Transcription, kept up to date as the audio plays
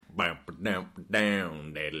You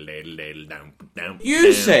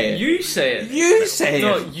say it. You say it. You say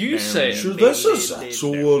No, it. you say it. So this is it.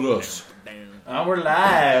 So it is. And we're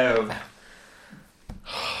live.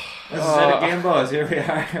 This is it again, boys. Here we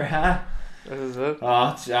are, huh? This is it.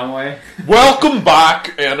 Oh, Janway. Welcome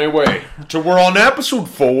back, anyway. We're on episode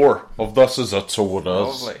 4 of This Is It, So It Is.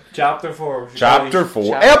 Lovely. Chapter 4. Chapter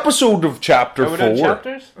 4. Episode of Chapter Are we 4. doing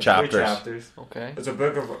chapters? Chapters. Chapters. Okay. It's a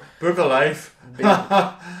book of life.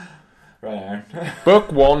 Right, Aaron.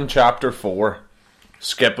 Book 1, Chapter 4.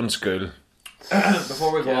 Skipping school.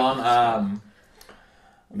 Before we go on,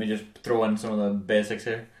 let me just throw in some of the basics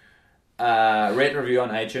here. Rate and review on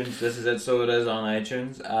iTunes. This is it, so it is on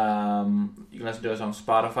iTunes. You can listen to us on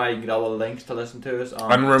Spotify. You can get all the links to listen to us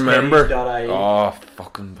on And remember, titties.ie. oh,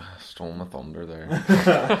 fucking stole my thunder there.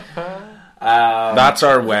 That's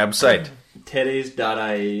our website.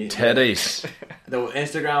 Titties.ie. Titties. The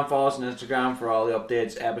Instagram, follow us on Instagram for all the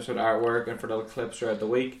updates, episode artwork, and for little clips throughout the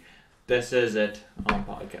week. This is it on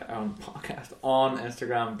on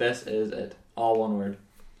Instagram. This is it, all one word.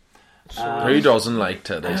 Who doesn't like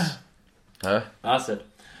titties? Huh? That's it.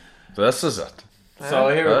 This is it. So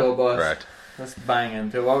here we go, boys. Right. Let's bang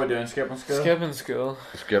into it. What are we doing? Skipping school. Skipping school.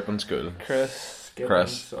 Skipping school. Chris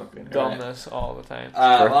Chris. Sucking. done Right. this all the time.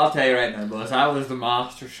 Well, I'll tell you right now, boys. I was the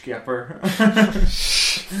master skipper.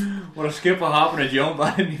 When I skip a hop and a jump,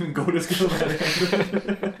 I didn't even go to school.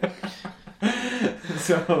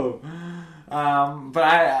 So,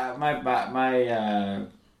 but my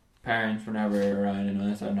parents were never around, you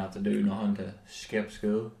know, so I didn't have to do nothing to skip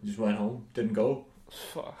school. Just went home, didn't go.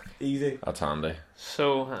 Fuck. Easy. That's handy.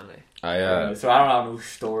 So handy. So I don't have no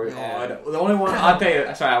story. Yeah. The only one I'll tell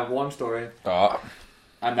you. Sorry, I have one story,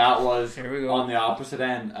 and that was Here we go. on the opposite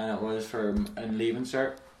end, and it was for in Leaving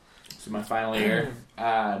Cert. So my final year.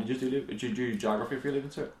 Did you do geography for your Leaving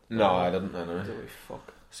Cert? No, I didn't. I know. Holy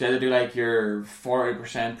fuck. So you had to do like your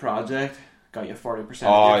 40% project, got you 40% of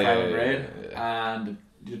your final grade, and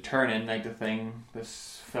you turn in like the thing,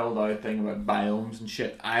 this filled out thing about biomes and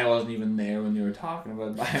shit. I wasn't even there when you were talking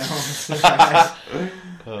about biomes.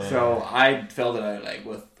 So I filled it out like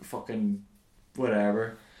with fucking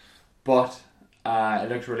whatever, but it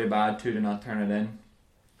looked really bad too to not turn it in.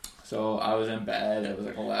 So I was in bed, it was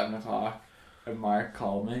like 11 o'clock, and Mark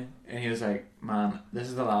called me, and he was like, man, this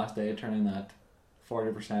is the last day of turning that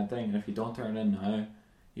 40% thing, and if you don't turn it in now,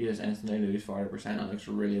 you just instantly lose 40%, and it looks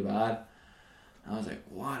really bad. And I was like,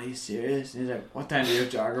 what, are you serious? And he's like, what time do you have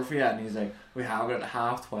geography at? And he's like, we have it at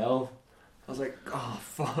 12:30. I was like, oh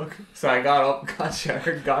fuck. So I got up, got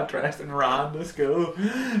showered, got dressed, and ran to school.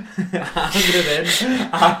 Handed it in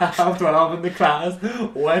at 12:30 in the class,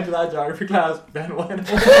 went to that geography class, then went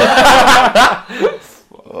home.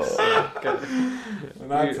 And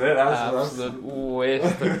that's it. That's absolute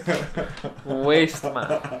waste. Waste,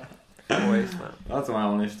 man. Waste, man. That's my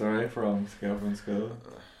only story from skipping school.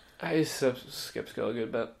 I used to skip school a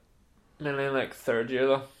good bit. Mainly in like third year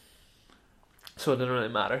though. So it didn't really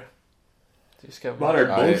matter. Do you skip? Mattered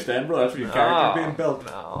most then, bro. That's where your character being built.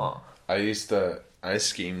 No. I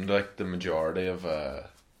schemed like the majority of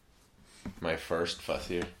my first 5th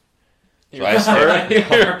year. So I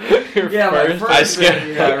skipped.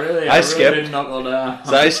 I skipped. Didn't knuckle down.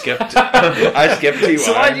 So I skipped TY.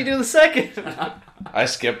 So why'd you do the second? I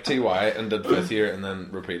skipped TY and did 5th year and then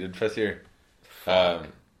repeated 5th year.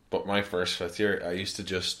 But my first 5th year, I used to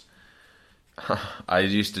just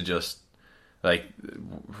like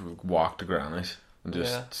walk to Granny's and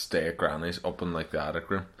just stay at Granny's up in like the attic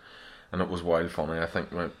room, and it was wild funny. I think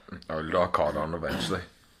I got caught on eventually.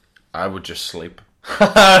 I would just sleep.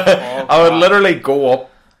 I would literally go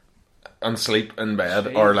up and sleep in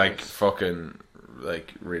bed, or like fucking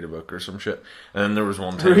like read a book or some shit. And then there was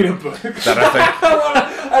one time Read a book. that I think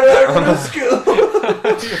I don't to school.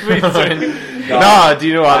 No, do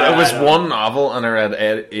you know what? It was one novel, and I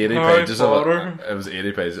read 80 Harry pages of Potter. it. It was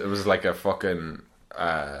 80 pages. It was like a fucking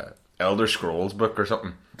Elder Scrolls book or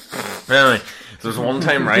something. Anyway, there was one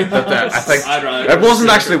time, right, that I think it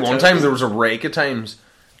wasn't actually one time. There was a rake of times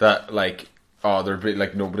that like, there'd be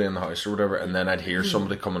like nobody in the house or whatever, and then I'd hear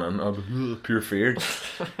somebody coming in. I'd be, pure fear,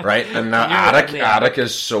 right? And now attic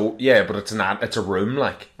is so but it's a room,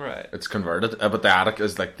 like, right? It's converted, but the attic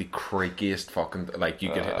is like the creakiest fucking, like,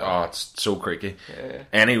 you could hit. It's so creaky. Yeah.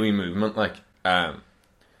 Any wee movement, like, so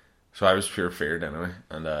I was pure feared anyway,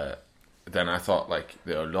 and then I thought like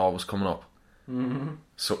the old law was coming up. Mm-hmm.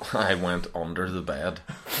 So I went under the bed.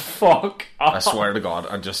 Fuck off. I swear to God,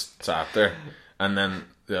 I just sat there, and then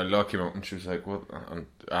the old law came out and she was like, "What?" And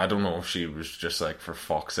I don't know if she was just like, "For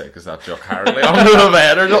fuck's sake, is that Jock Harley under the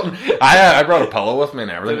bed or something?" I brought a pillow with me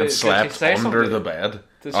and everything, and slept under the bed.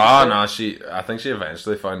 No, I think she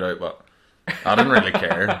eventually found out, but I didn't really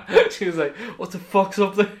care. She was like, "What the fuck's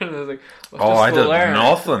up there?" And I was like, I did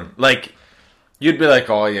nothing. Like, you'd be like,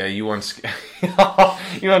 "Oh yeah, you want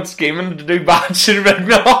you want scheming to do bad shit?" You'd be like,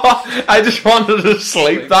 "No, I just wanted to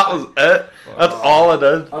sleep. That was it. That's all I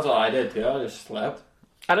did." That's what I did too. I just slept.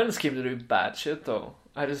 I didn't scheme to do bad shit though.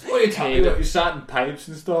 I just. What are you talking about? You sat in pipes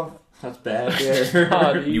and stuff. That's bad.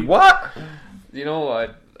 Yeah. You what? You know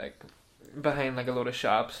what? Like behind like a load of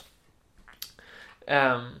shops.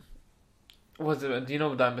 Was it? Do you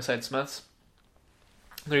know down beside Smith's?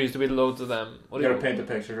 There used to be loads of them. You gotta paint the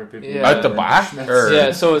picture for people. Yeah. Out the back?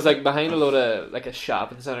 Yeah, so it's like behind a load of like a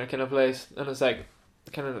shopping centre kind of place, and it's like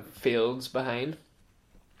kind of fields behind.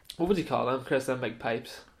 What would you call them, Chris? Them big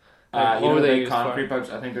pipes. Like, what were they? Concrete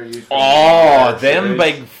pipes. I think they're used. For them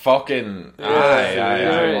big fucking.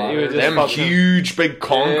 Yeah. Them huge big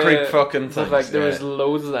concrete fucking things. So like there was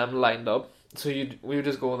loads of them lined up. So we would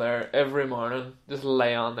just go there every morning, just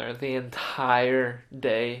lay on there the entire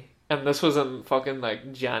day. And this was in fucking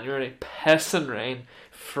like January, pissing rain,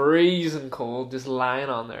 freezing cold, just lying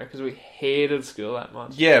on there because we hated school that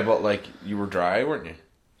much. Yeah, but like you were dry, weren't you?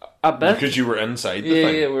 I bet because you were inside.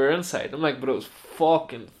 Yeah, we were inside. I'm like, but it was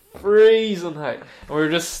fucking freezing hot, and we were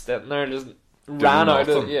just sitting there, just ran out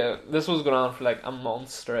of. Yeah, this was going on for like a month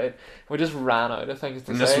straight. We just ran out of things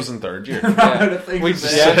to say. This was in third year. We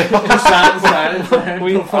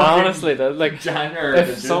honestly did. Like,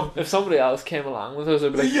 if somebody else came along with us,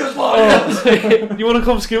 I'd be like, you want to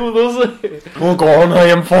come ski with us? Oh, go on, I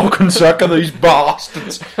am fucking sick of these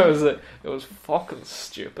bastards. It was fucking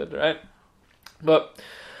stupid, right? But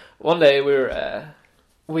one day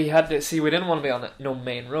we had to see, we didn't want to be on no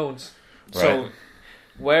main roads. So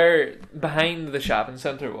where behind the shopping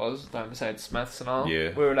centre was, down beside Smith's and all,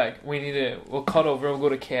 we were like, we'll cut over, we'll go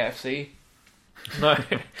to KFC. Now,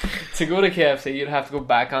 to go to KFC, you'd have to go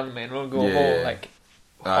back on the main road, go a whole like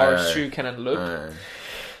horseshoe kind of loop.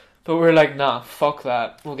 But we were like, nah, fuck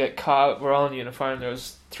that. We'll get caught. We're all in uniform. There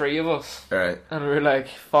was 3 of us. Right. And we were like,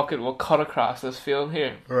 fuck it, we'll cut across this field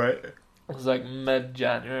here. Right. It was like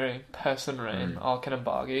mid-January, pissing rain, all kind of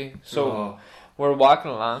boggy. So we're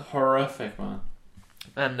walking along. Horrific, man.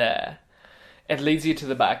 And it leads you to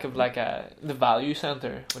the back of like the value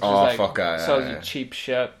centre, which is like sells you cheap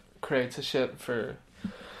shit, crates of shit for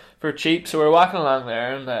cheap. So we're walking along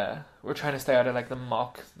there, and we're trying to stay out of like the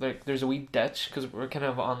muck. Like there's a wee ditch because we're kind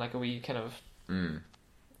of on like a wee kind of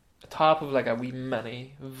top of like a wee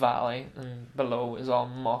mini valley, and below is all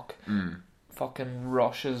muck. Fucking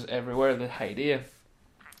rushes everywhere that hide you.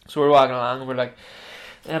 So we're walking along, and we're like,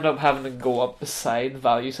 end up having to go up beside the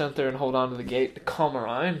value centre and hold on to the gate to come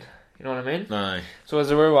around. You know what I mean? Aye. So as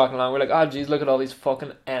we were walking along, we're like, oh jeez, look at all these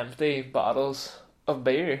fucking empty bottles of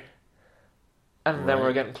beer. And then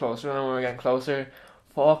we're getting closer, and then we're getting closer,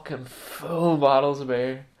 fucking full bottles of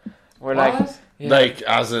beer. We're like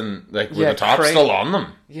as in like with the top still on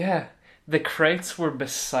them. Yeah, the crates were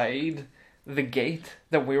beside the gate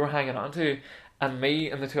that we were hanging on to, and me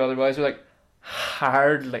and the 2 other boys were like,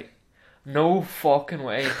 hardly, no fucking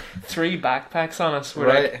way. 3 backpacks on us. We're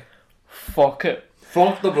like, fuck it.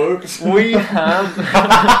 Fuck the books. We hands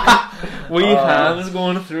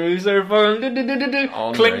going through there,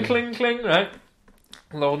 fucking cling, cling, cling, right?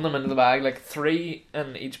 Loading them into the bag, like 3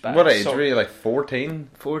 in each bag. What age were you, like 14?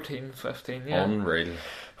 14, 15, yeah. Unreal.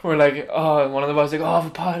 We're like, one of the boys like, I have a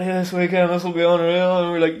party this weekend, this will be unreal.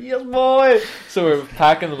 And we're like, yes, boy. So we're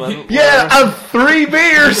packing them in. Yeah, and 3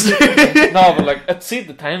 beers. No, but like, see at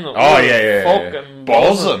the time though. Fucking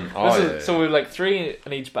buzzing. So we're like 3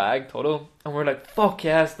 in each bag total. And we're like, fuck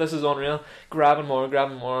yes, this is unreal. Grabbing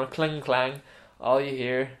more, cling clang. All you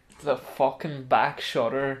hear, the fucking back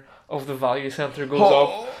shutter of the value centre goes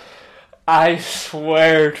up. I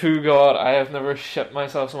swear to God, I have never shit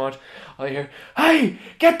myself so much. I hear, hey,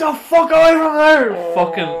 get the fuck away from there!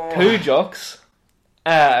 Fucking 2 jocks.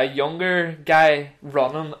 A younger guy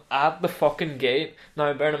running at the fucking gate.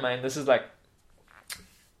 Now, bear in mind, this is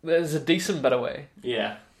a decent bit away.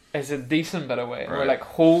 Yeah. It's a decent bit away. Right. We're like,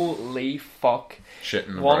 holy fuck.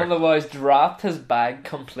 One of the boys dropped his bag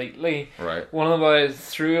completely. Right. One of the boys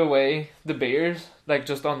threw away the beers, like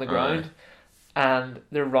just on the ground. Right. And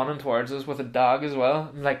they're running towards us with a dog as well.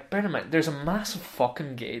 I'm like, bear in mind, there's a massive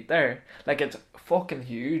fucking gate there. Like, it's fucking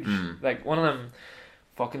huge. Like, one of them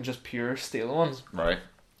fucking just pure steel ones. Right.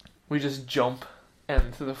 We just jump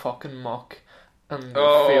into the fucking muck and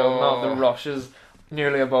feeling all the rushes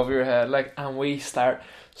nearly above your head. Like, and we start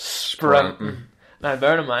sprinting. Now,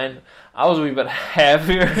 bear in mind, I was a wee bit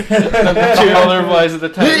heavier than the two other boys at the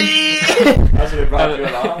time. That's what they brought you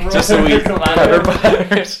along. Just a wee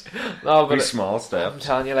back. No, but small steps. I'm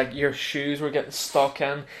telling you, like, your shoes were getting stuck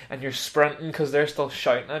in, and you're sprinting because they're still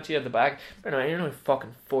shouting at you at the back. Bear in mind, you're only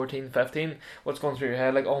fucking 14, 15. What's going through your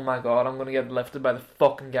head? Like, oh my god, I'm going to get lifted by the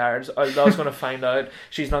fucking guards. I was going to find out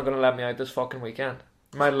she's not going to let me out this fucking weekend.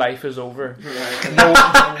 My life is over.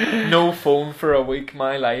 No phone for a week.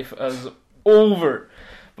 My life is over.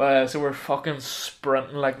 But so we're fucking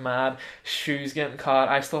sprinting like mad. Shoes getting caught.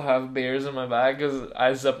 I still have beers in my bag because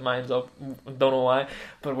I zipped mine up. Don't know why.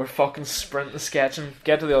 But we're fucking sprinting, sketching.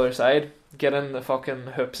 Get to the other side. Get in the fucking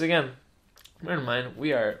hoops again. Bear in mind,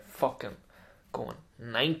 we are fucking going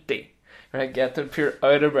 90. Right? Get to pure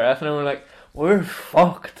out of breath, and we're like, we're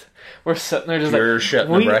fucked. We're sitting there just like,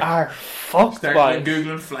 we are fucked. Starting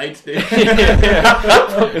googling flights, dude.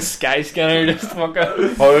 A sky scanner just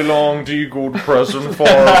fucking. How long do you go to prison for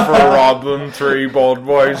robbing 3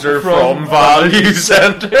 Budweiser from Value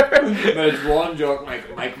Centre? There's one joke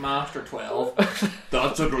like Mike Master 12.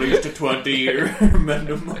 That's at least a 20-year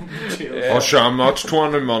minimum jail. Yeah. Oh, Sham, that's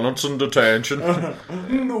 20 minutes in detention.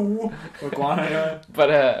 No.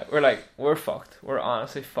 But we're like, we're fucked. We're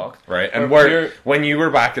honestly fucked. Right, and when you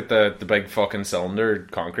were back at the big fucking cylinder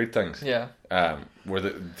concrete things, yeah,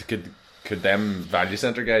 could them Value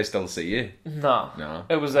Centre guys still see you? No.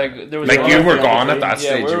 It was like there was like you were gone at that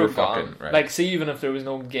stage. We you were gone. fucking right. Like, see, even if there was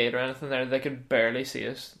no gate or anything there, they could barely see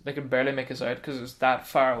us. They could barely make us out because it was that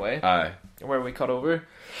far away. Aye, where we cut over.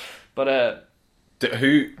 But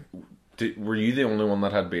were you the only one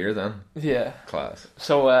that had beer then? Yeah, class.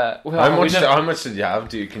 So how much did you have?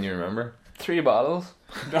 Can you remember? 3 bottles.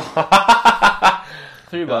 3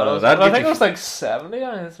 bottles. I think it was like 70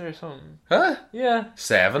 ounce or something. Huh? Yeah.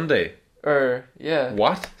 70? Or, yeah.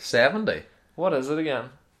 What? 70? What is it again?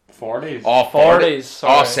 40s. Oh, 40s.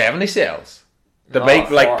 Sorry. Oh, 70 sales. The big,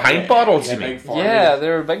 like, pint bottles, you mean? Yeah, they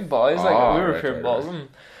were big boys. Like, we were pure buzzing.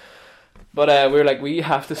 But we were like, we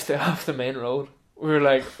have to stay off the main road. We were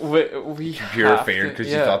like, we pure fear because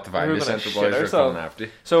you thought the Value Centre boys were coming after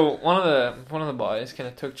you. So one of the boys kind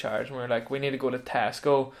of took charge, and we were like, we need to go to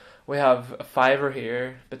Tesco. We have a $5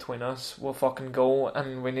 here between us. We'll fucking go,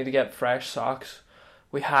 and we need to get fresh socks.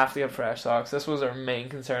 We have to get fresh socks. This was our main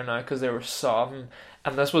concern now because they were sodden,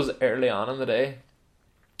 and this was early on in the day.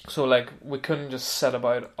 So like we couldn't just sit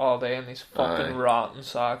about all day in these fucking rotten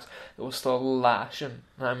socks. It was still lashing.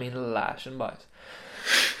 I mean lashing, boys.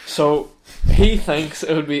 So he thinks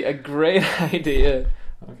it would be a great idea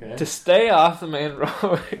to stay off the main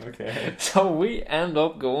road. Okay. So we end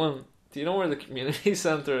up going. Do you know where the community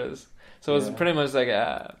centre is? So it's pretty much like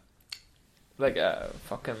a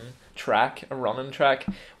fucking track, a running track.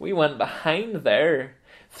 We went behind there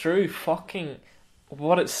through fucking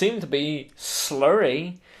what it seemed to be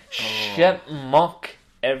slurry, shit, muck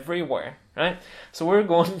everywhere. Right, so we're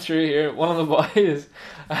going through here. One of the boys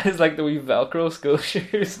has like the wee Velcro school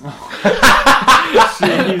shoes.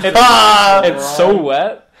 It's so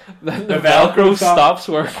wet that the Velcro stops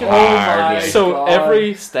working. So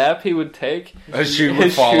every step he would take, his shoe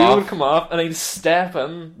would come off, and he'd step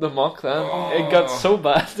in the muck. Then it got so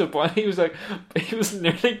bad to the point he was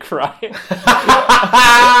nearly crying.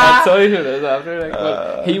 I'll tell you who it is after.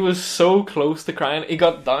 But he was so close to crying. He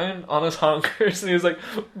got down on his honkers and he was like,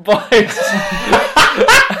 "Boys,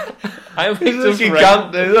 I might just ring."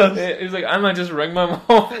 Can't do this. He's like, "I might just ring my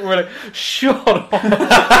mom." We're like, "Shut up!"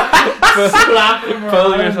 Slap him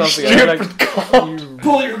pull yourself together. Like,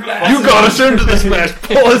 pull your glasses. You got us into this mess.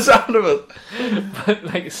 Pull us out of it. But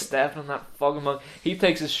like stepping on that fucking mug, he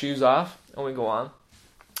takes his shoes off and we go on.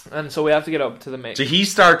 And so we have to get up to the main. So he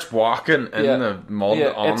starts walking in the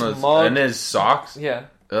mud in his socks. Yeah.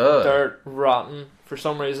 Dirt, rotten for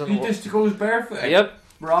some reason. He just goes barefoot. Yep.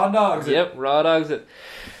 Raw dogs. Yep. Raw dogs.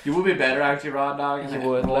 You would be better actually, raw dog. You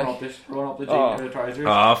would roll up the jeans or the trousers.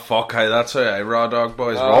 Oh fuck! Hey, that's how I raw dog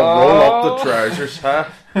boys roll up the trousers, huh?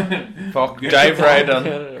 Fuck, dive right in.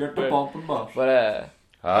 Get the bump and bust. But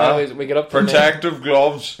anyways, we get up to protective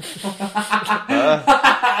gloves.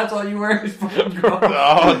 That's all you wear is fucking gloves.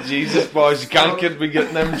 Oh Jesus, boys! You can't be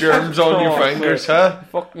getting them germs on your fingers, huh?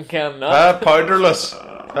 Fucking can not. Powderless,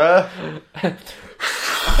 huh?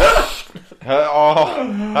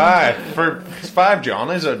 For 5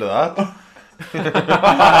 Johnnies out of that. You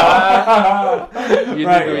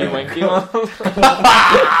did the wee winky one.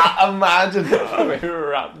 Imagine.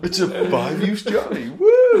 It's a 5-use Johnny.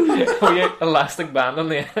 Woo! We get elastic band on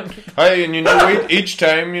the end. Hey, and you know, each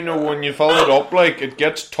time, you know, when you fill it up, like, it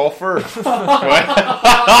gets tougher.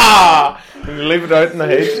 When you leave it out in the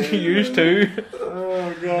head, you use 2.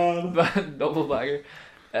 Oh god. Double bagger.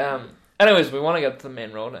 Anyways, we want to get to the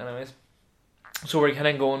main road. Anyways, so we're kind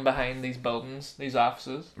of going behind these buildings, these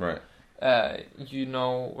offices. Right. You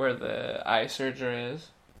know where the eye surgery is.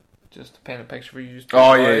 Just to paint a picture for you.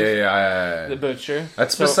 Oh yeah. The butcher.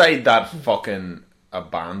 That's beside that fucking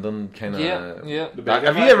abandoned kind of. Yeah.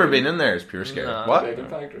 Have you ever been in there? It's pure scary. No. What? Bacon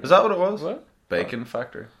factory. Is that what it was? What? Bacon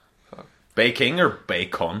factory. Fuck. Baking or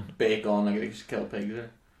bacon? Bacon. Like they used to kill pigs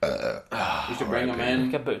there. Used to bring them in.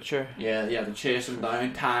 Like a butcher. Yeah. You have to chase them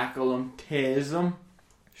down, tackle them, tase them,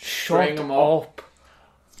 Shut them up.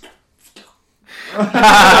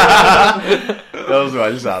 That was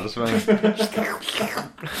well satisfying.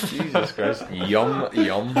 Jesus Christ. Yum.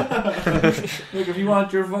 Look, if you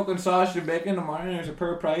want your fucking sausage and bacon tomorrow, there's a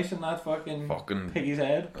per price in that fucking piggy's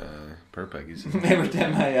head. Per piggy's. Every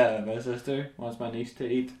time my sister wants my niece to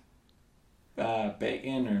eat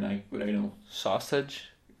bacon or like, I don't know, Sausage.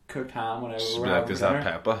 cooked ham, whatever. Just be like, is that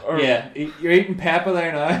pepper? Yeah, you're eating pepper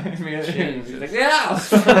there now. She's like, yeah.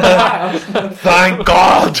 Thank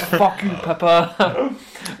God. Fuck you, Pepper.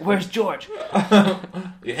 Where's George?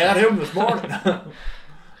 You had him this morning.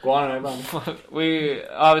 Go on, man. We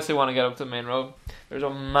obviously want to get up to the main road. There's a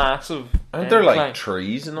massive. Aren't there like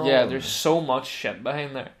trees and all? Yeah, there's so much shit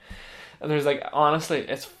behind there. And there's like, honestly,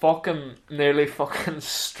 it's fucking nearly fucking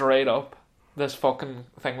straight up. This fucking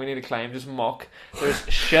thing we need to climb, just muck. There's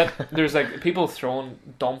shit. There's like people throwing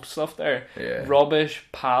dump stuff there. Yeah. Rubbish,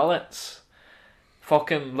 pallets,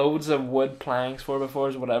 fucking loads of wood planks,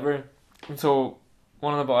 4x4s, whatever. And so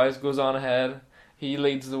one of the boys goes on ahead. He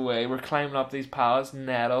leads the way. We're climbing up these pallets,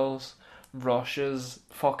 nettles, rushes,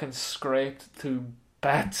 fucking scraped to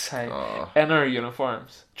bits in our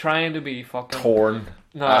uniforms, trying to be fucking torn,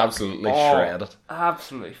 absolutely shredded,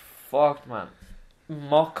 absolutely fucked, man.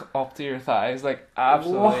 Muck up to your thighs, like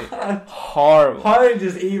absolutely horrible. How did you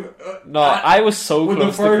even? I was so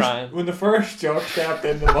close to crying when the first Chuck stepped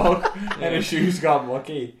in the muck and his shoes got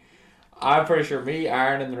mucky. I'm pretty sure me,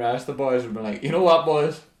 Aaron, and the rest of the boys would be like, you know what,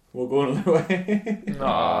 boys, we'll go another way.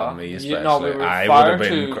 No, me especially.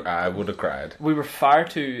 I would have cried. We were far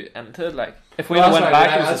too into it. Like if we went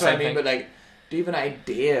back, it was the same thing. But like, do you have an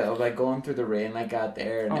idea of like going through the rain like out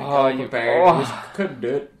there and like prepared? You just couldn't do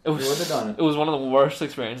it. You wouldn't have done it. It was one of the worst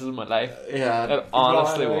experiences of my life. Yeah, it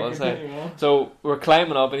honestly was. So we're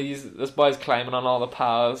climbing up, and this boy's climbing on all the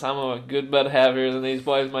pallets. I'm a good bit heavier than these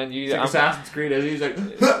boys, mind you. It's like Assassin's Creed, is he's like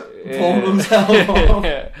pulling himself off.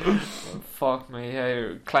 Yeah. Fuck me,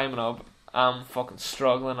 you're climbing up. I'm fucking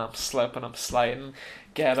struggling. I'm slipping. I'm sliding.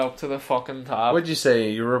 Get up to the fucking top. What'd you say?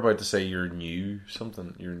 You were about to say you're new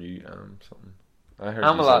something. You're new something. I heard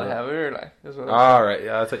I'm a lot heavier, like. Right,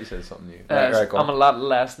 yeah, I thought you said something new. Right, I'm a lot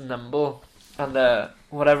less nimble, and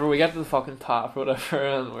whatever, we get to the fucking top or whatever,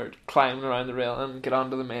 and we're climbing around the railing, get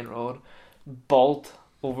onto the main road, bolt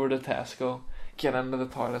over to Tesco, get into the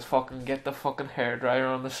toilets, fucking get the fucking hairdryer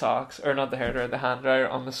on the socks, or not the hairdryer, the hand dryer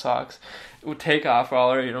on the socks. It would take off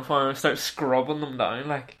all our uniforms and start scrubbing them down,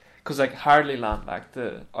 like. Because like hardly land back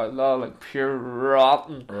to Outlaw, like pure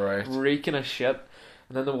rotten, reeking of shit.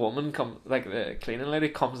 And then the woman the cleaning lady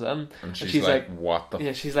comes in, and she's like, what the fuck?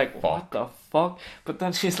 Yeah, she's like, what the fuck? But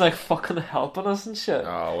then she's like fucking helping us and shit.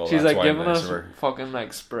 Oh, well, she's like giving us fucking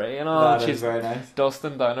like spray and all. That and she's very nice.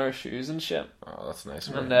 Dusting down our shoes and shit. Oh, that's nice.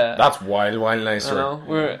 And that's wild nicer.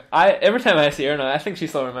 Every time I see her now, I think she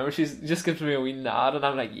still remembers. She just gives me a wee nod, and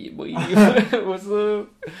I'm like, yeah, boy, what's up?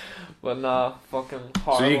 But nah, fucking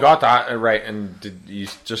horrible. So you got that right, and did you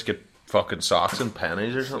just get fucking socks and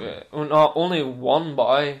pennies or something? Well, no, only one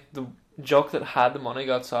boy, the jock that had the money,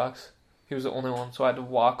 got socks. He was the only one, so I had to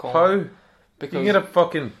walk home. How? Because you get a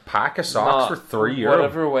fucking pack of socks for €3.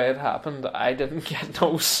 Whatever way it happened, I didn't get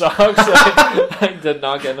no socks. I did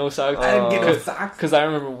not get no socks. I didn't get no socks. Because I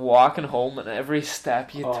remember walking home, and every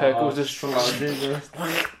step you took was just...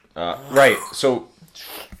 Right, so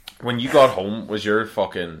when you got home, was your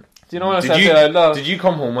fucking... Do you know what I said? Did you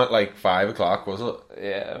come home at like 5 o'clock, was it?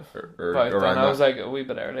 Yeah. Or around I was like a wee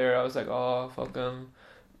bit earlier. I was like, oh, fucking...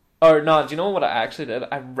 Or no, do you know what I actually did?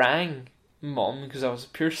 I rang Mum because I was a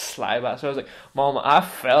pure sly bastard. I was like, Mom, I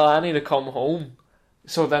fell. I need to come home.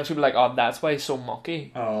 So then she'd be like, oh, that's why he's so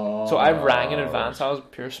mucky. Oh. So I rang in advance. I was a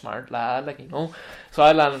pure smart lad, like, you know. So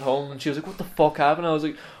I landed home and she was like, what the fuck happened? I was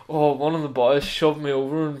like, oh, one of the boys shoved me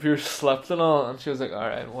over and pure slipped and all. And she was like,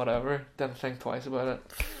 alright, whatever. Didn't think twice about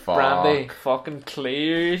it. Fuck. Brandy, fucking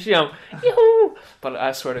clear. Yoo-hoo! But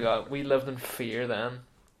I swear to God, we lived in fear then.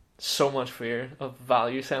 So much fear of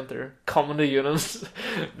Value Centre coming to units.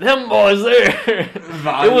 Them boys there.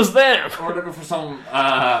 It was them. We're looking for some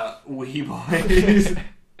wee boys.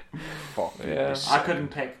 Fuck yeah. I couldn't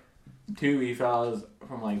pick two wee fellas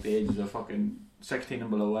from like the ages of fucking 16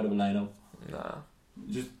 and below out of a lineup. Nah.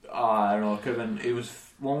 Just I don't know. It could have been.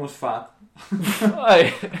 One was fat.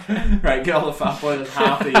 Right, get all the fat boys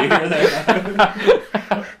half the year there.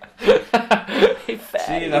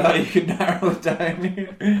 See how you can narrow it down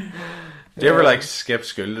here. Do you ever like skip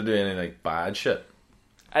school to do any like bad shit?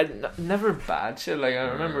 Never bad shit. Like I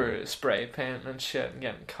remember spray painting and shit and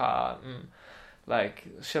getting caught and like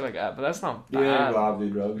shit like that. But that's not bad. Yeah,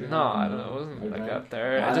 gravity drugs. No, I don't know. It wasn't like that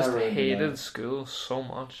there. I just hated school so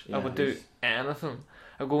much. Yeah, I would do anything.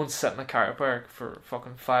 I'd go and sit in a car park for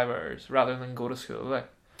fucking 5 hours rather than go to school. Like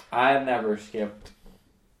I never skipped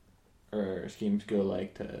or schemed school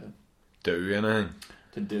like to do anything.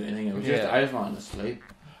 It was just I just wanted to sleep.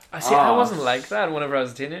 I wasn't like that whenever I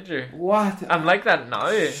was a teenager. What? I'm like that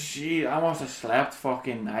now. Gee, I must have slept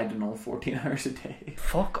fucking, 14 hours a day.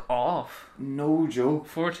 Fuck off. No joke.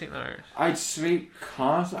 14 hours. I'd sleep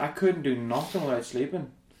constantly. I couldn't do nothing without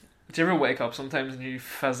sleeping. Do you ever wake up sometimes and you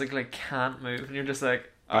physically can't move and you're just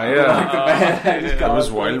like... It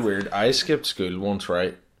was wild weird. I skipped school once,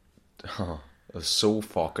 right? It was so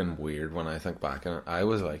fucking weird when I think back on it. I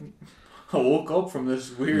was like... I woke up from this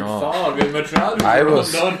weird fog in my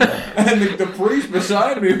trousers. And the priest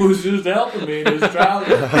beside me was just helping me in his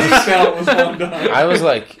trousers. His belt was undone.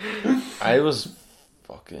 I was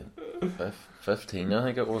fucking 15, I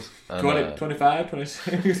think it was. And, 25,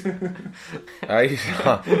 26. I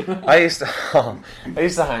used to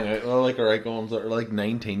hang out with like right ones that were like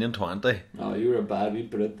 19 and 20. Oh, you were a bad wee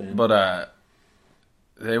Brit then. But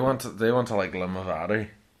they went to like Limavady,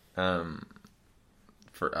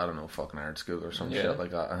 for I don't know, fucking art school or some shit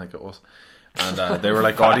like that. I think it was. And they were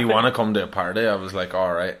like, "Oh, do you want to come to a party?" I was like,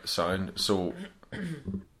 "All right, sound." So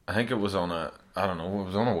I think it was on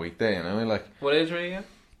a weekday anyway. Like, what age were you again?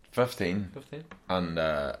 15. And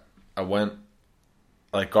I went,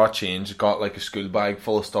 like, got changed, got like a school bag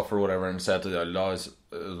full of stuff or whatever, and said to the outlaws,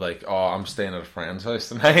 like, "Oh, I'm staying at a friend's house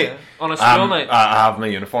tonight." Yeah. On a school night. I have my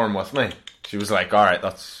uniform with me. She was like, "All right,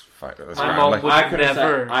 that's fine." My mom would never. I could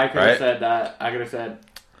have said that. I could have said.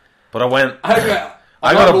 But I went. I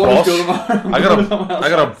got a bus. I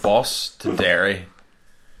got a bus to Derry.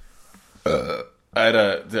 I had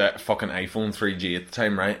the fucking iPhone 3G at the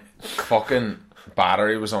time, right? Fucking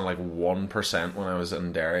battery was on like 1% when I was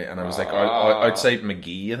in Derry, and I was like outside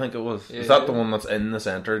McGee, I think it was. Is that the one that's in the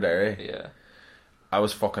centre of Derry? Yeah. I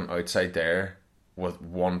was fucking outside there with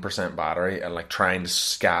 1% battery and like trying to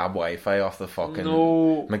scab Wi-Fi off the fucking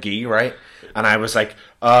McGee, right? And I was like,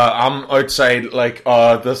 I'm outside like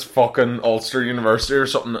this fucking Ulster University or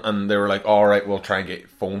something, and they were like, "Alright, we'll try and get your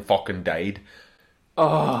phone." Fucking died.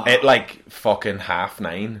 At like fucking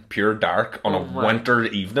 9:30, pure dark on a winter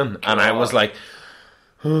evening, and I was like,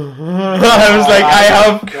 I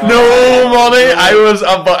have no money. I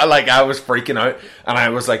was freaking out, and I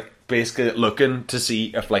was like basically looking to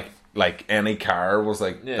see if like any car was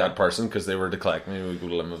like that person, because they were to collect me. We go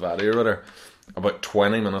to Limavady or whatever. About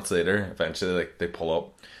 20 minutes later, eventually like they pull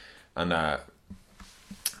up, and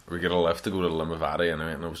we get a lift to go to Limavady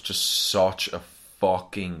anyway, and it was just such a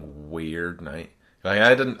fucking weird night. Like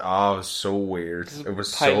it was so weird. It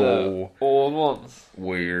was so old ones.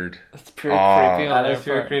 Weird. It's pretty creepy. It's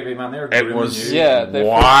pretty creepy, man. It was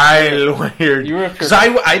wild weird. Because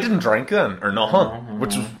I didn't drink then or nothing,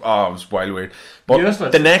 which was it was wild weird.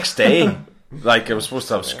 But the next day, like I was supposed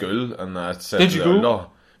to have school, and I said, "Did you go?"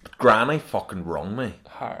 No, but Granny fucking rung me.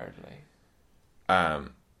 Hardly. I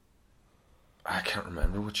can't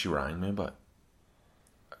remember what she rang me, but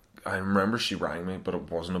I remember she rang me, but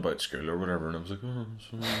it wasn't about school or whatever, and I was like, "Oh,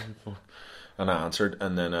 sorry." And I answered,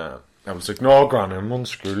 and then I was like, "No, Granny, I'm on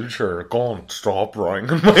school, sure, go on, stop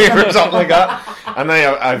ringing me," or something like that. And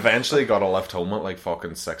then I eventually got a lift home at like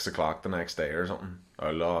fucking 6 o'clock the next day or something.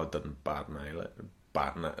 Oh Lord, I didn't bat an eyelash.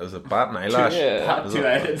 Is it bat an eyelash? Two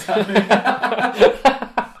eyelids.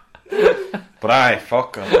 But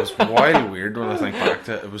fuck, it was wild weird when I think back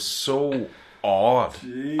to it. It was so odd.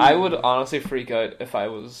 Jeez. I would honestly freak out if I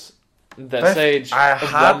was this age. I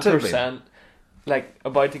had 1%, like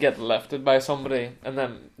about to get lifted by somebody, and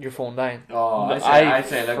then your phone dying. Oh, I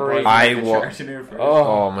say like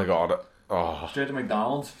oh my god. Oh. Straight to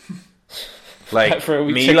McDonald's. Like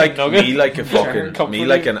me like a fucking me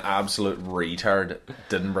like an absolute retard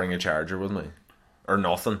didn't bring a charger with me. Or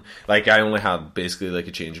nothing. Like I only had basically like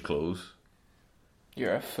a change of clothes.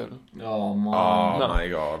 You're a fool. Oh man. Oh my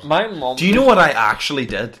god. My mom. Do you know what I actually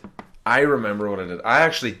did? I remember what I did. I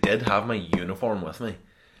actually did have my uniform with me.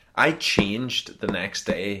 I changed the next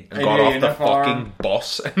day and got off the fucking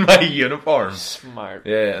bus in my uniform. Smart.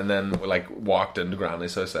 Yeah, and then like walked into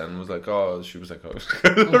Granny's house and was like, "Oh," she was like, "Oh,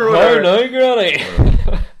 no, Granny."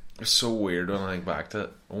 It's so weird when I think back to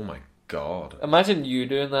it. Oh my god. Imagine you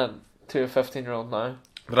doing that to a 15-year-old now.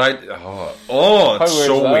 But it's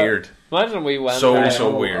so weird. Imagine we went so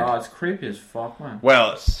weird. Oh, it's creepy as fuck, man.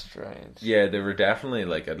 Well, it's strange. Yeah, they were definitely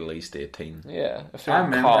like at least 18. Yeah, if I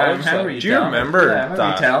remember. College, I remember do you remember that? You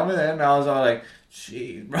telling me that, and I was all like,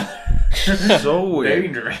 "Gee, brother, so weird."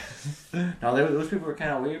 Dangerous. No, those people were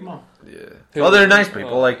kind of weird, man. Yeah. Well, they're nice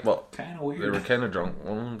people. Like, well, kind of weird. They were kind of drunk.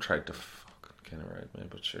 One of them tried to fucking ride me,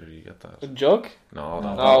 but sure, you get that. A jug? No,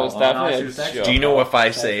 it was definitely a jug. Do you know if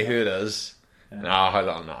I say who it is? Yeah. No, hold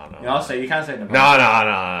on, no. You can't say no.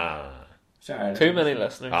 Sorry, too many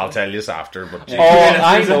listeners. I'll tell you this after, but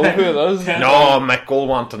I know who it is. No, Mick will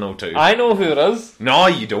want to know too. I know who it is. No,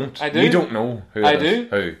 you don't. I do. You don't know who it is.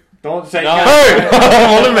 Who? Don't say no. Who?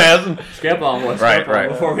 What amazing. Skip on what's right.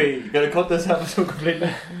 Before we gotta cut this episode completely.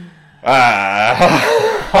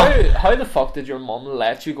 How the fuck did your mum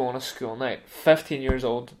let you go on a school night, 15 years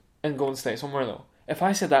old, and go and stay somewhere though? If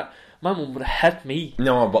I said that, my mum would have hit me.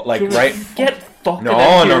 No, but like, right? Get fucking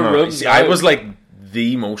into your room. See, I was like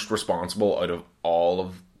the most responsible out of all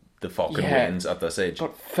of the fucking wins at this age.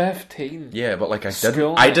 But 15. Yeah, but like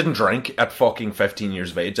I didn't drink at fucking 15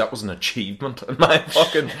 years of age. That was an achievement in my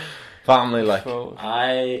fucking family. Like,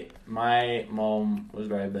 my mom was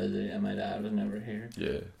very busy and my dad was never here.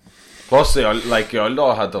 Yeah. Plus, the old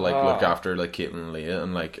dog had to look after like Caitlin and Leah,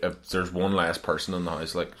 and like if there's one less person in the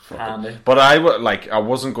house, like fucking. But I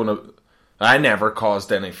wasn't gonna. I never caused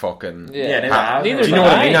any fucking. Do you know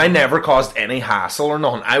what I mean? I never caused any hassle or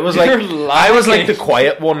nothing. I was like the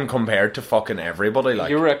quiet one compared to fucking everybody. Like,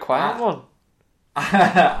 you were a quiet one.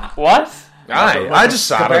 What? I just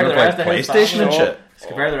sat and played PlayStation and shit.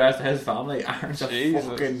 Compared to the rest of his family, Aaron's a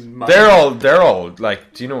fucking man. They're all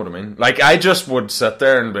like, do you know what I mean? Like, I just would sit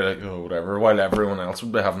there and be like, oh, whatever, while everyone else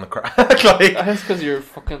would be having a crack. Like, that's because you're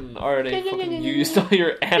fucking already fucking used all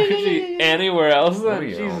your energy anywhere else. Then. What are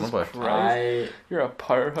you on about? Christ. You're a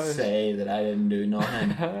powerhouse. Say that I didn't do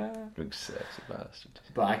nothing. Big sexy bastard.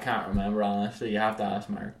 But I can't remember, honestly. You have to ask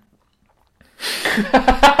Mark.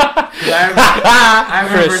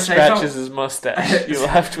 Chris scratches his mustache. You'll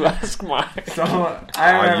have to ask Mark.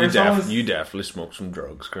 You definitely smoked some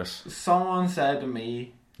drugs, Chris. Someone said to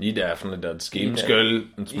me, you definitely did. Scheme school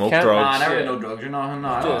and smoke drugs. I never did no drugs or nothing. No,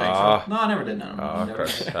 I don't think so. No, I never did none.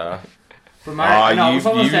 Chris.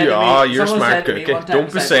 You're smart cookie.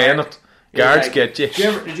 Don't be saying it. Guards get you.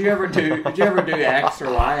 Did you ever do X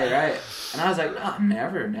or Y, right? And I was like, no,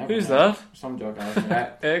 never. Who's that? Some joke I was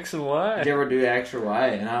like, X and Y. Did you ever do X or Y?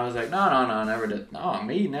 And I was like, no, never did. No,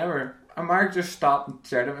 me, never. And Mark just stopped and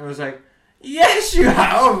stared at me and was like, yes, you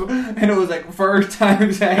have. And it was like first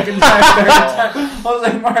time, second time, third time. I was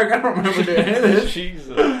like, Mark, I don't remember doing any of this.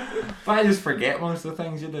 Jesus. But I just forget most of the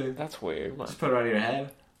things you do. That's weird, man. Just put it out of your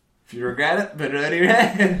head. If you regret it, put it out of your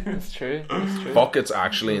head. That's true. Fuck, it's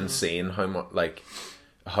actually insane how much, like,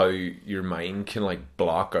 how your mind can like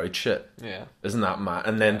block out shit. Yeah. Isn't that mad?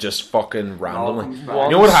 And then just fucking randomly. You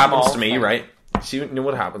know what happens to me, right? You know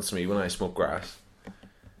what happens to me when I smoke grass?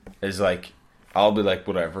 Is like, I'll be like,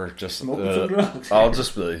 whatever, just I'll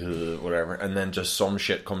just be like, whatever, and then just some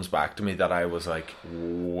shit comes back to me that I was like,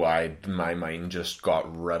 why my mind just got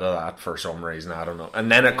rid of that for some reason, I don't know.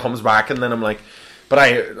 And then it comes back, and then I'm like, but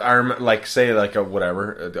I'm like, say like a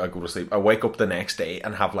whatever, I go to sleep, I wake up the next day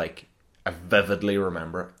and have like, I vividly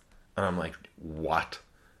remember it, and I'm like, what?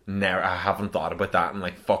 Never, I haven't thought about that in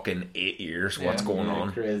like fucking 8 years. What's going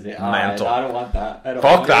on? Crazy. Mental. I don't want that.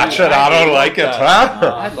 Fuck that shit. I don't like it.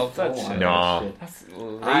 I love that shit. No.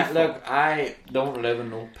 I don't live in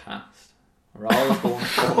no past. We're always going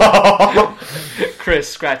forward. Chris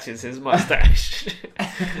scratches his mustache.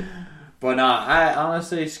 But no, I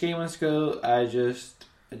honestly, scheming school, I just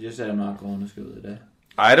said I'm not going to school today.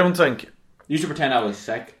 I don't think. Used to pretend I was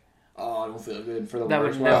sick. Oh, I don't feel good for the that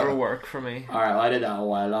would never work for me. Alright, well, I did that a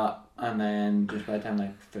while up, and then just by the time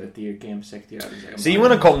like 50 year came 60 I was like, see,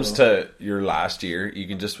 when it comes to your last year, you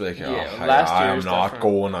can just be like, I'm not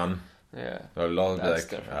going on. Yeah. I love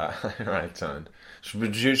like, right, sound.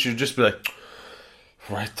 But you should just be like,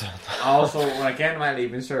 right then. Also, when I came to my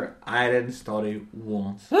leaving cert, I didn't study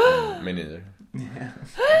once. Me neither. Yeah.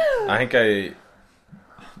 I think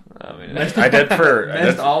missed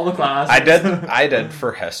all the classes. I did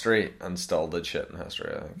for history and still did shit in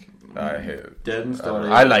history. I think didn't study.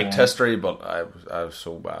 I liked history, but I was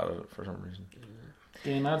so bad at it for some reason.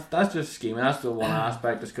 Yeah, that's just scheming. That's the one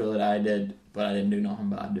aspect of school that I did, but I didn't do nothing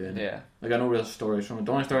bad doing it. Yeah, like I know real stories from it.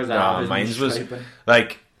 The only stories I have mine was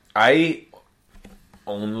like I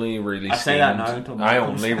only really. I say that now until I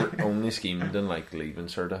only schemed in like leaving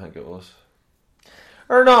cert. I think it was.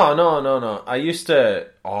 Or no. I used to.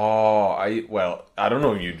 I don't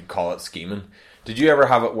know if you'd call it scheming, Did you ever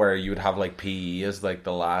have it where you would have like PE as like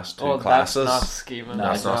the last two classes? That's not scheming.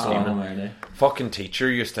 That's not scheming. Fucking teacher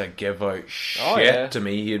used to give out shit to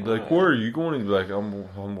me. He'd be like, "Where are you going?" He'd be like, "I'm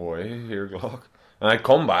away here, Glock," and I'd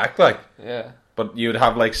come back like, yeah. But you'd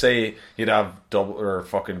have like, say, you'd have double or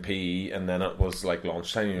fucking PE, and then it was like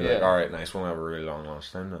lunchtime. And you're like, all right, nice, we'll have a really long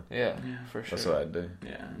lunchtime then. Yeah, for sure. That's what I'd do.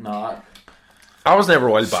 Yeah, no. I was never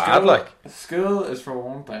well bad. Like, school is for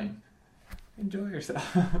one thing. Enjoy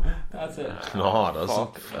yourself. That's it. No, it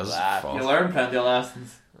doesn't. You learn plenty of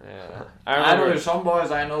lessons. Yeah. I know there's some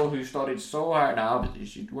boys I know who studied so hard. Now, you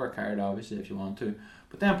should work hard, obviously, if you want to.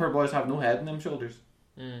 But them poor boys have no head in them shoulders.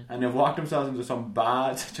 And they've walked themselves into some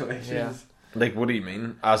bad situations. Yeah. Like, what do you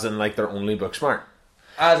mean? As in, like, they're only book smart?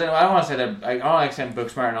 As in, I don't want to say that. I don't like saying book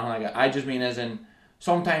smart or nothing like that. I just mean as in,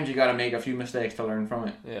 sometimes you got to make a few mistakes to learn from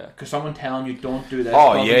it. Yeah. Because someone telling you don't do this.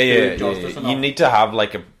 Oh yeah. You need to have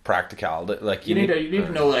like a practicality. Like you need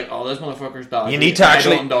to know like, oh, this motherfucker's dodgy. You need to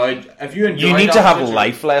actually if you enjoy. You need to have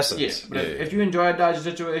life lessons. Yeah. But if you enjoy a dodgy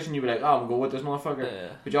situation, you be like, oh, I'm gonna go with this motherfucker. Yeah.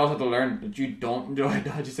 But you also have to learn that you don't enjoy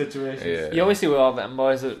dodgy situations. Yeah. You always see with all them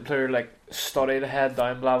boys that are like study the head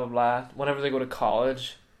down, blah blah blah. Whenever they go to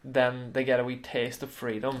college, then they get a wee taste of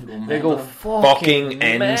freedom. They go fucking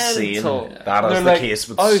insane. Yeah. That is the case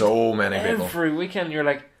with so many people. Every weekend you're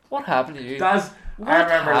like, what happened to you? I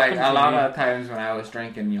remember like a lot of times when I was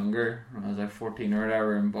drinking younger, when I was like 14 or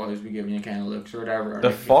whatever, and boys would be giving you kind of looks or whatever.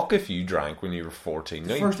 The fuck if you drank when you were 14?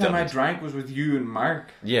 The first time I drank was with you and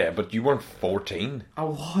Mark. Yeah, but you weren't 14. I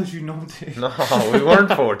was, you know. No, we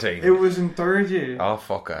weren't 14. It was in third year. Oh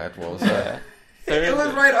fuck, it was. It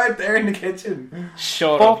was right out there in the kitchen.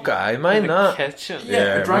 Shut up. Fuck, I might not. Kitchen.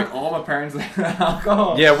 Yeah, I drank all my parents'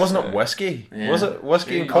 alcohol. Yeah, wasn't it whiskey? Yeah. Was it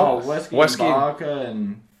whiskey and coke? Whiskey and vodka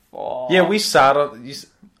and... Yeah, we sat on...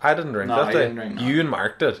 I didn't drink that day. Didn't drink, you and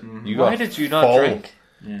Mark did. Mm-hmm. Why did you not drink?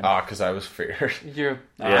 Yeah. Because I was feared.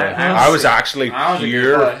 I was actually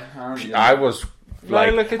pure. I was...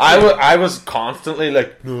 Like I was constantly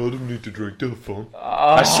like, no, I don't need to drink to have fun.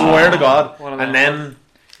 I swear to God. And then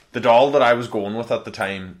the doll that I was going with at the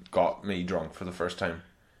time got me drunk for the first time.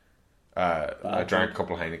 I drank a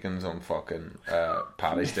couple of Heinekens on fucking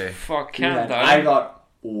Paddy's Day. I got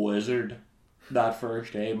wizard that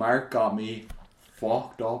first day. Mark got me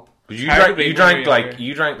fucked up. But you drank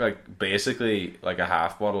like basically like a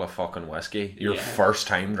half bottle of fucking whiskey. Your first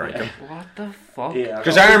time drinking. What the fuck?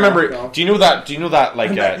 Because I remember. Do you know that? Do you know that?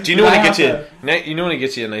 Like, do you know when he gets you? You know when he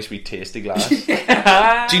gets you a nice wee tasty glass.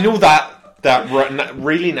 Do you know that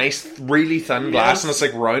really nice, really thin glass, and it's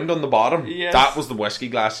like round on the bottom? Yes. That was the whiskey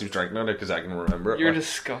glass he was drinking out of, because I can remember it. You're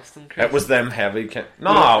disgusting, Chris. It was them heavy.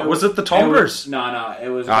 Was it the tumblers? No, it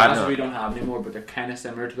was glasses we don't have anymore, but they're kind of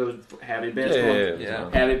similar to those heavy base ones. Yeah.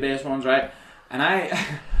 Heavy base ones, right? And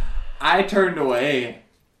I turned away,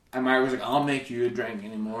 and Mark was like, "I'll make you drink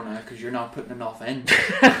anymore now because you're not putting enough in."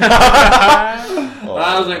 I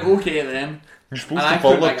was like, "Okay then." You're supposed to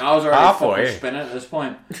pull it I was already fucking spinning at this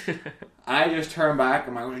point. I just turned back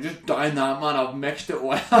and I was just down that, man. I've mixed it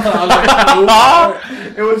well. I was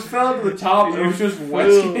like, it was filled to the top. It was just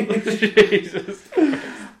whiskey. Jesus.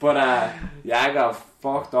 But I got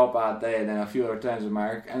fucked up that day, and then a few other times with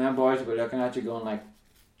Mark, and then boys would be looking at you going like,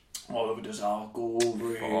 "Oh, look at this alcohol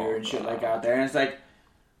over here and shit like that." There, and it's like,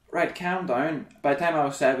 right, calm down. By the time I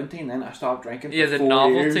was 17, then I stopped drinking. Yeah, the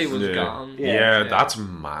novelty was gone. Yeah, that's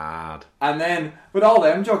mad. And then, but all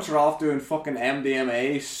them jokes are off doing fucking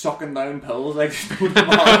MDMA, sucking down pills like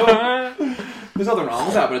tomorrow. There's nothing wrong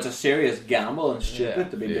with that, but it's a serious gamble and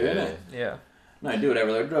stupid to be doing it. Yeah. Now, do whatever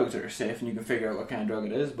other drugs that are safe and you can figure out what kind of drug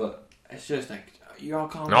it is, but it's just like, you're all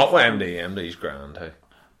calm. Not with MD's grand, hey.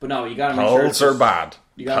 But no, you gotta make sure. Pills are bad.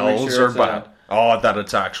 Pills are bad. That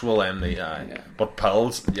it's actual MD, but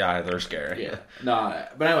pills, they're scary. Yeah. No,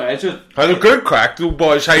 but anyway, it's just... Had a good crack though,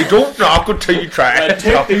 boys. Hey, don't knock until you try it.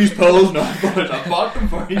 Take these pills now, boys. I bought them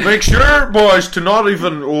for you. Make sure, boys, to not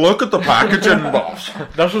even look at the packaging, boss.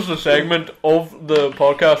 This is the segment of the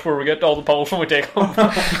podcast where we get all the pills and we take them.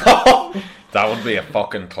 That would be a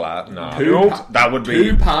fucking class. No, that would be...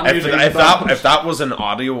 If that was an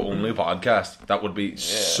audio-only podcast, that would be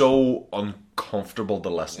so uncomfortable to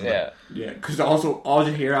listen to. Yeah, because also all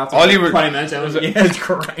you hear after 20 minutes is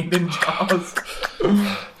grinding jaws.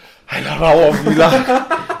 I don't know what we like.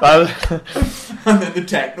 And then the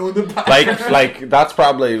techno in the back. Like that's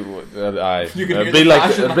probably it'd be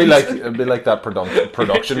like that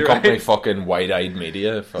production company fucking Wide-Eyed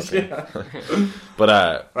Media fucking.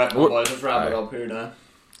 But right, boys, let's wrap it up here now.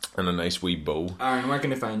 And a nice wee bow. Aaron, where can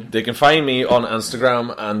they find you? They can find me on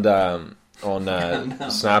Instagram and on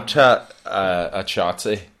Snapchat at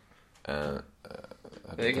Shotzi. I don't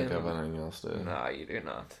think I have anything else to. No, you do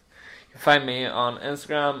not. Find me on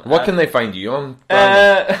Instagram. What can they find you on?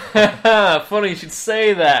 Funny you should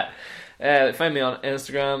say that. Find me on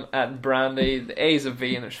Instagram at Brandy. The A's a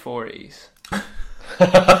V and there's 4 E's.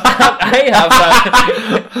 I have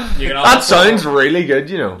that. That sounds really good,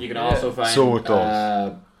 you know. You can also find so it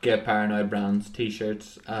does. Get Paranoid Brands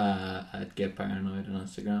t-shirts at Get Paranoid on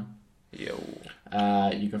Instagram. Yo.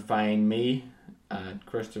 You can find me at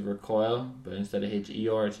Christopher Coyle, but instead of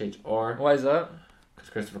H-E-R, it's H-R. Why is that? Because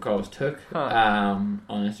Christopher Coyle was took. On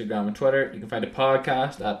Instagram and Twitter. You can find a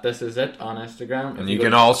podcast at This Is It on Instagram. And you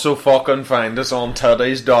can also fucking find us on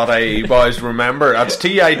titties.ie, boys. Remember, that's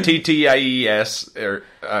Titties. Did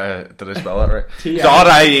I spell it right?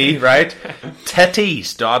 .ie, right?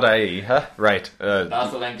 Titties.ie, huh? Right.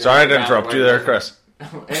 That's the link. Sorry to interrupt you there, Chris.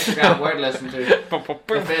 Instagram, where to listen to. The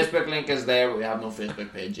Facebook link is there, but we have no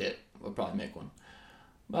Facebook page yet. We'll probably make one.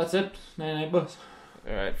 That's it. 99 bucks.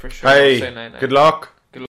 Alright, for sure. Hey, good luck.